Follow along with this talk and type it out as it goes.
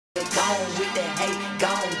gone with that hate,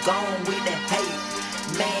 gone with that hate.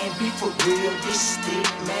 Man, be for real, this stick,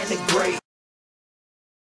 man, the great.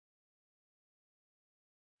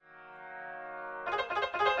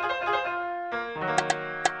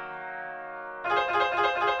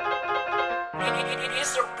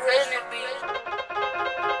 It's a brilliant beat.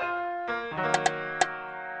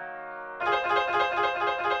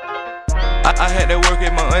 I had that work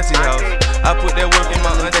at my auntie house. I put that work in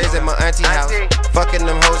my days at my auntie house. Fucking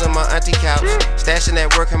them hoes on my auntie couch. Stashing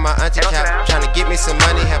that work in my auntie couch. Trying to get me some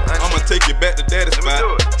money, have auntie. I'ma take you back to daddy's spot.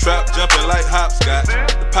 Trap jumping like hopscotch.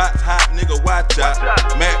 The pot's hot, nigga, watch out.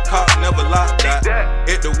 Mad cop never locked out.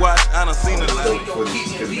 At the watch, I done seen a lot.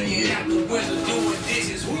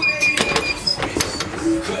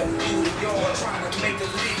 Trying to make a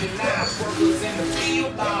living now. Workers in the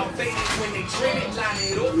field, all faded when they trim it, line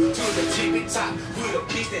it up to the tippy top. With a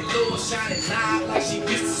bitch that love shining live like she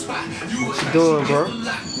missed the spot. What you doing, bro?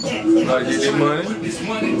 Like get your money,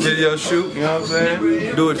 get your shoot, you know what I'm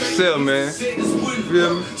saying? Do it yourself, man.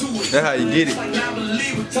 Feel me? That's how you get it.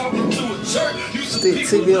 Stick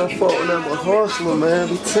TV on fuck with them, a hustler, man.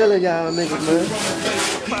 Be telling y'all niggas, man.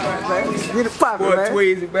 Get it poppin', man.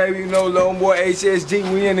 Boy Tweezy, baby, you know, little boy HSG,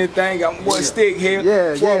 we in this thing. Got my boy Stick here.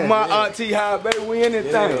 Yeah, my auntie high, baby, we in this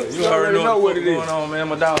thing. You already know what it is. What's going on, man?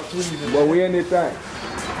 My dog Tweezy. But we in this thing.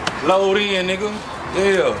 Load in, nigga.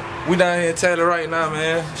 Yeah. We down here in Taylor right now,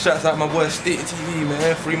 man. Shouts out my boy Stick TV,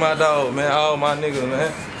 man. Free my dog, man. All my niggas,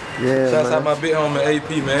 man. Yeah, Shouts man. out my big homie AP,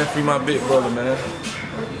 man. Free my big brother, man.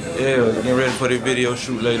 Yeah, getting ready for the video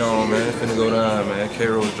shoot later on, man. Finna go down, man.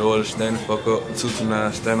 Cairo, Georgia, stand the fuck up.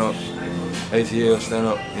 229, stand up. ATL, stand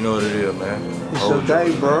up. You know what it is, man. This your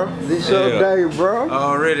day, bro. This your day, bro.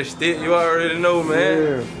 Already, Stick. You already know,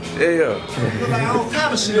 man. Yeah. I don't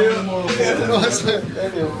kind of shit on the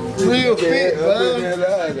motherfucker. Real fit,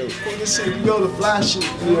 man. Put this shit, you go to fly shit.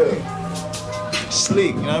 Yeah.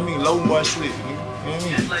 Slick, you know what I mean? Low boy slick. You know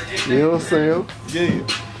what I mean? You know what I'm saying? Yeah.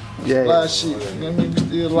 Yeah. Fly shit. You know what I mean? We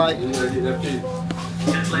still like it.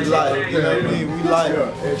 We like it, you know what I mean? We like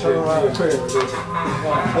it. Turn around.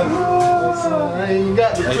 I ain't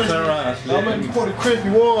got the crispy. Turn around. I'm gonna put the crispy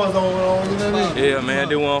ones on, you know what I mean? Yeah, man,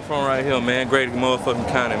 they where I'm from right here, man. Great motherfucking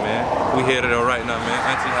county, man. We headed there right now, man.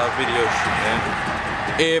 Auntie house video shoot, man.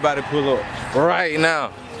 Everybody pull up right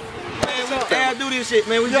now. Hey, I do this shit,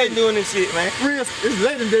 man. We been doing this shit, man. Real, it's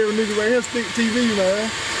legendary nigga right here, Stick TV, man.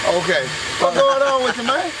 Okay. What's going on with you,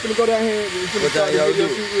 man? Gonna go down here and What y'all do?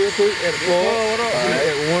 real quick. At the floor. What up?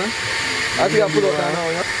 At one. I think I put up down on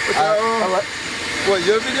you. All right. What,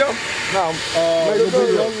 your video? No, make a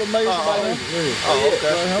video.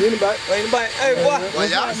 Okay. Anybody? Hey, boy. Well,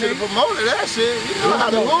 y'all should have promoted that shit. You know how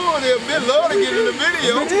the rules is. Been love to get in the video.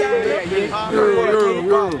 You know what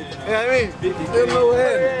I mean? Still know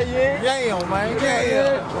ahead. Yeah, man.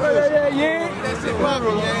 Yeah. That shit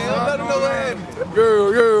poppin', man. Let them know ahead.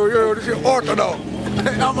 Yeah. This shit orthodox.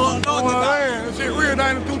 I'm unorthodox. This shit real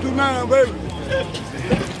 9229, baby.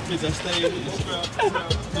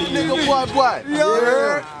 Nigga, boy.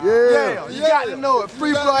 Yeah. You got to know it.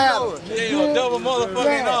 Free flow out. Yeah, double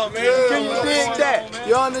motherfucking on, man. Can you dig that?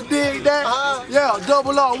 You wanna dig that? Yeah,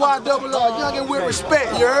 double R. Why double R? Youngin' with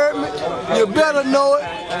respect. You heard me? You better know it.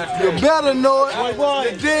 You better know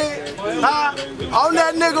it. You dig? Huh? On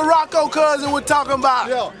that nigga Rocco cousin we're talking about.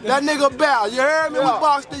 That nigga Bow. You heard me? We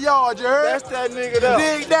boxed the yard. You heard? That's that nigga there.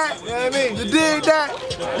 You dig that? You know what I mean? You dig that?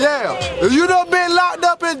 Yeah. If you done been locked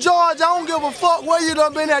up in Georgia, I don't give a fuck where you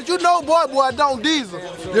done been at. You know boy don't diesel.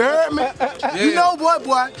 You heard me? You know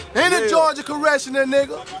boy. Any Georgia correctional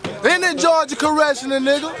nigga. Any Georgia correctional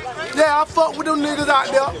nigga. Yeah, I fuck with them niggas out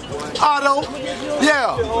there. Auto.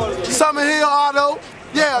 Yeah. Summer Hill Auto.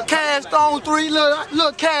 Yeah, Cash Stone 3,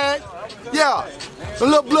 little Cash. Yeah. A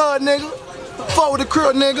little blood nigga. Fuck with the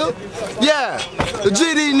crib nigga. Yeah. The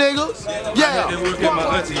GD niggas. Yeah. I put that work in my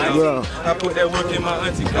auntie house. I put that work in my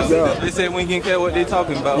auntie house. They say we can't care what they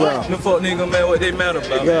talking about. Them fuck niggas mad what they mad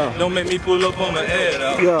about. Don't make me pull up on my ad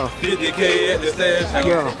out. 50K at the stash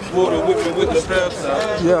house. Water whipping with the straps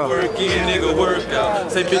out. Work in, nigga, work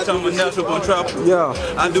out. Say bitch I'm a natural born trapper.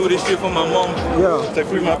 I do this shit for my mama. Say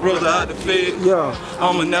free my brother out the fed.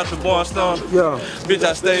 I'm a natural born stunner. Bitch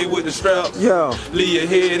I stay with the strap. Leave your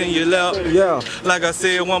head in your lap. Like I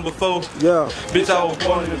said one before. Bitch I was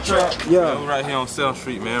born in the trap. Man, right here on South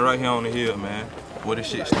Street, man. Right here on the hill, man. Where this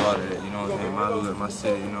shit started at, you know what I'm saying? My hood, my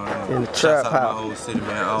city, you know what I'm saying? In the trap house. My whole city,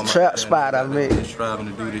 man. All my trap spot, I mean. Just striving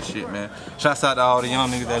to do this shit, man. Shouts out to all the young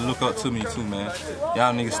niggas that look up to me too, man.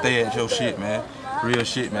 Y'all niggas stay at your shit, man. Real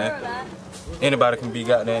shit, man. anybody can be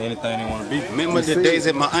goddamn anything they want to be. Remember the days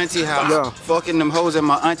at my auntie house, fucking them hoes at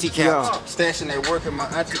my auntie couch, stashing that work at my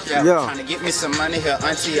auntie couch, trying to get me some money here,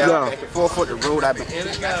 auntie out, back and forth for the road. I been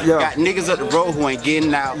got niggas up the road who ain't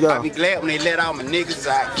getting out. I be glad when they let all my niggas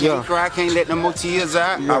out. Can't cry, can't let no more tears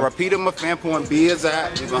out. I repeat my fan pouring beers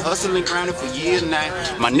out. We been hustling, grinding for years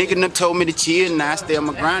now. My nigga done told me to chill now. Stay on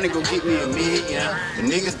my grind and go get me a million. The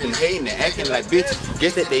niggas been hating and acting like bitches.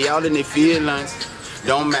 Guess that they all in their feelings.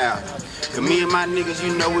 Don't matter. Cause me and my niggas,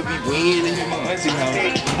 you know we be winning.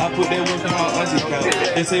 I put that work in my auntie couch.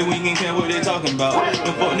 They say we ain't care what they talking about.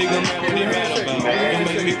 The fuck nigga mad what they mad about. They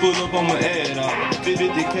make me pull up on my ad out.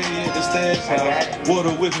 50K at the stash house.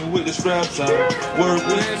 Water whipping with the straps out. Work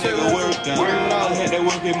with nigga work out. I had that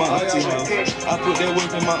work in my auntie house. I put that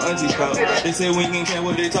work in my auntie couch. They say we ain't care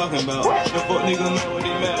what they talking about. The fuck nigga mad what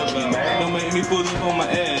they mad about. Don't make me pull up on my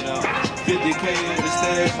ad out. 50K at the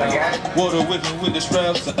stash house. Water whipping with the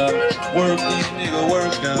straps out. Work in, nigga,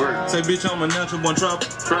 work out. Say, bitch, I'm a natural born trapper.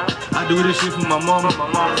 I do this shit for my mama.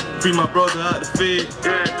 Free my brother out the fed.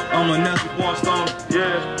 I'm a natural born stoner.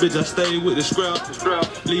 Bitch, I stay with the scrap.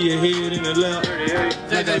 Leave your head in the lap.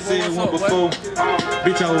 Like I said once before.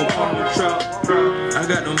 Bitch, I was on the trap. I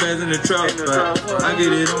got them bags in the trap. I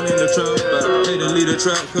get it on in the trap. They done leave the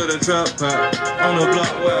trap, cut the trap. On the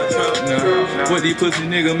block where I trap now. What these pussy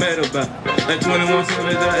nigga mad about? Like 21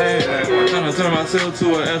 Savage, I ain't tryna turn myself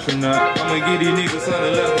to an astronaut. I'ma get these niggas on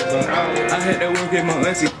the level, but I had that work at my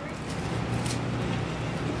auntie.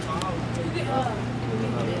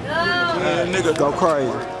 Nigga, go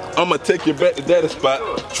crazy. I'ma take you back to that spot.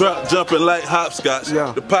 Trap jumping like hopscotch.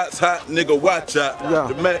 The pot's hot, nigga, watch out.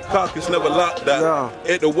 The Mac caucus never locked out.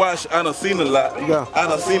 At the wash, I done seen a lot. I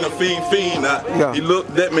done seen a fiend out. He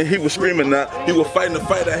looked at me, he was screaming out. He was fighting the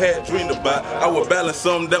fight I had dreamed about. I was battling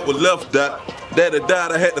something that was left out. Daddy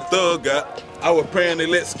died, I had the thug out. I was praying they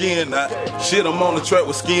let skin out. Shit, I'm on the track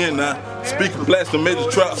with skin now. Speaker blast a major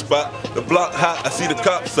trap spot. The block hot, I see the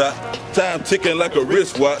cops out. Time ticking like a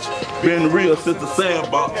wristwatch. Been real since the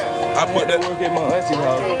sandbox. I put that work in my auntie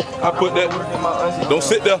house. I put that work in my auntie house. Don't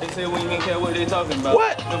sit there. They say we ain't care what they talking about.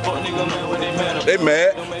 What? The fuck nigga mad what they mad about. They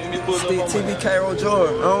mad. Steve TV, Cairo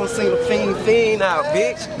Jordan. I don't see the fiend out,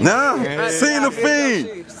 bitch. Nah, seen the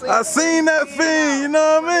fiend. I seen that fiend, you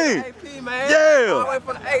know what I mean? Man. Yeah. All the way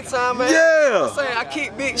from the A-time, man. Yeah. I'm saying I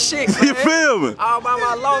keep big shit, man. You feel me? All by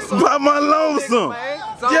my lonesome. By my lonesome.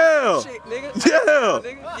 Yeah. Shit, nigga.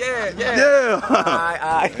 Yeah. Yeah.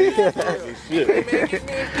 Alright.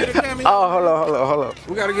 Oh, hold on.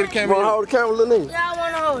 We gotta get a camera. You wanna hold the camera, little nigga? Yeah, I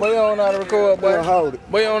wanna hold it. Boy, you don't know how to record, boy. Yeah, hold it.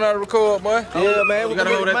 Boy, you don't know how to record, boy. Yeah, man. We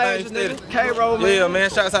gotta hold that thing steady. K-Roll, man. Yeah, man.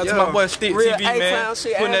 Shouts out to my boy Stick Real TV, man.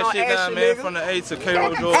 shit, Putting that shit down, man. nigga. From the A to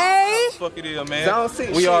K-Roll Jordan. Fuck it is, man.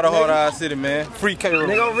 We are the heart of our city, man. Free K-Roll.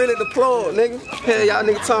 Nigga, I'm really deployed, nigga. Hell, y'all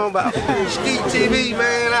niggas talking about Ski TV,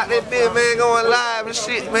 man. Out there, big man, going live and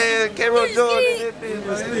shit, man. K-Roll Jordan in that bitch,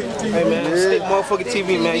 man. Hey, man. Stick motherfucking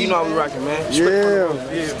TV, man. You know how we rocking, man.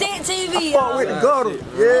 Stick TV. I fuck with the gutter.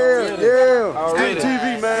 Yeah. Stick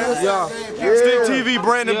TV, man. Yeah. Stick TV,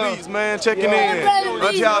 Brandon Beats, man. Checking in.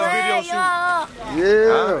 Auntie House video shoot.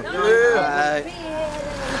 Yeah.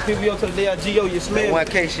 PBO to the day I G.O. you smell.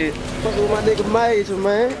 1K shit. Fuck with my nigga Major,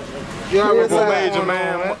 man. You already know Major,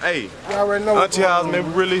 man. Hey, you already know. Auntie House, man,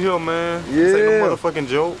 we really here, man. Yeah. This ain't no motherfucking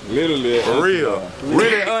joke. Literally. For real.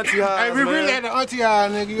 Really Auntie House, Hey, we really at the Auntie House,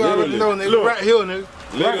 nigga. You already know, nigga. Look. Right here, nigga.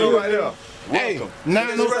 Literally right here. Hey,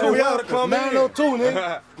 902, 902,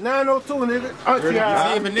 nigga. 902, nigga. Auntie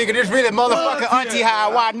House. See, but nigga, this really motherfucking auntie high.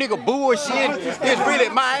 Why nigga bullshit? This really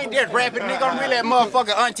mine. This rapping nigga. I'm really at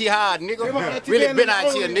motherfucking auntie high, nigga. Really been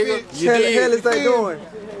out here, nigga. You What the hell is they doing?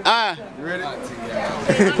 You ready?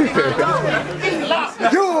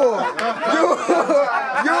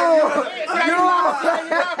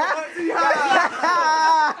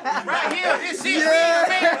 Right here, this shit real, man.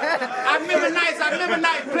 I remember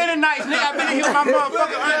nights, plenty nights, nigga. I've been here with my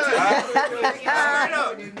motherfucking auntie.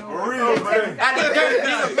 Real, man. I did dirty,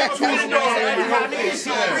 nigga. Back true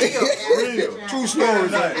stories. True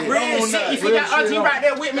stories. Real shit. You see that auntie right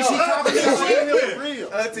there with me? She talking this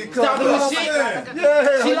shit. Talking this shit.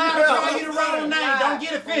 She lied to call you the wrong name. Don't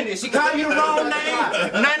get offended. She called you the wrong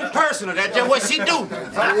name. Nothing personal. That's just what she do.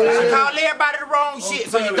 She called everybody the wrong shit.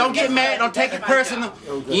 So you don't get mad. Don't take it personal.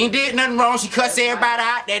 You ain't did nothing wrong. She cuss everybody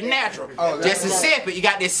out. That's natural. Just accept it. You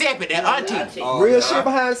got to accept it. That auntie. Real shit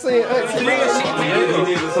behind the scenes. Real shit, man.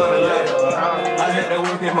 I had that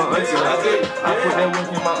work in my auntie. I put that work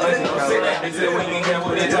in my auntie. They said we ain't care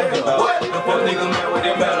what they talking about. The fuck nigga mad what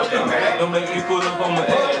they mad about. Don't make me pull up on my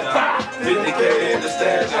ass. 50K in the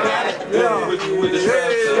stash. With you with the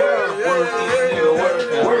straps. Work, nigga, work.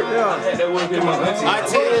 I had that work in my auntie. I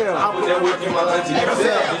put that work working my auntie house.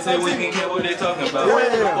 They say we can get what they talking about.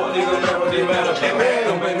 Fuck nigga mad what they mad about.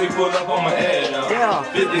 Don't make me pull up on my ad out.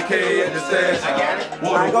 50K at the stash. I got it.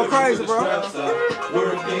 I go crazy, bro.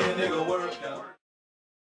 Working, nigga.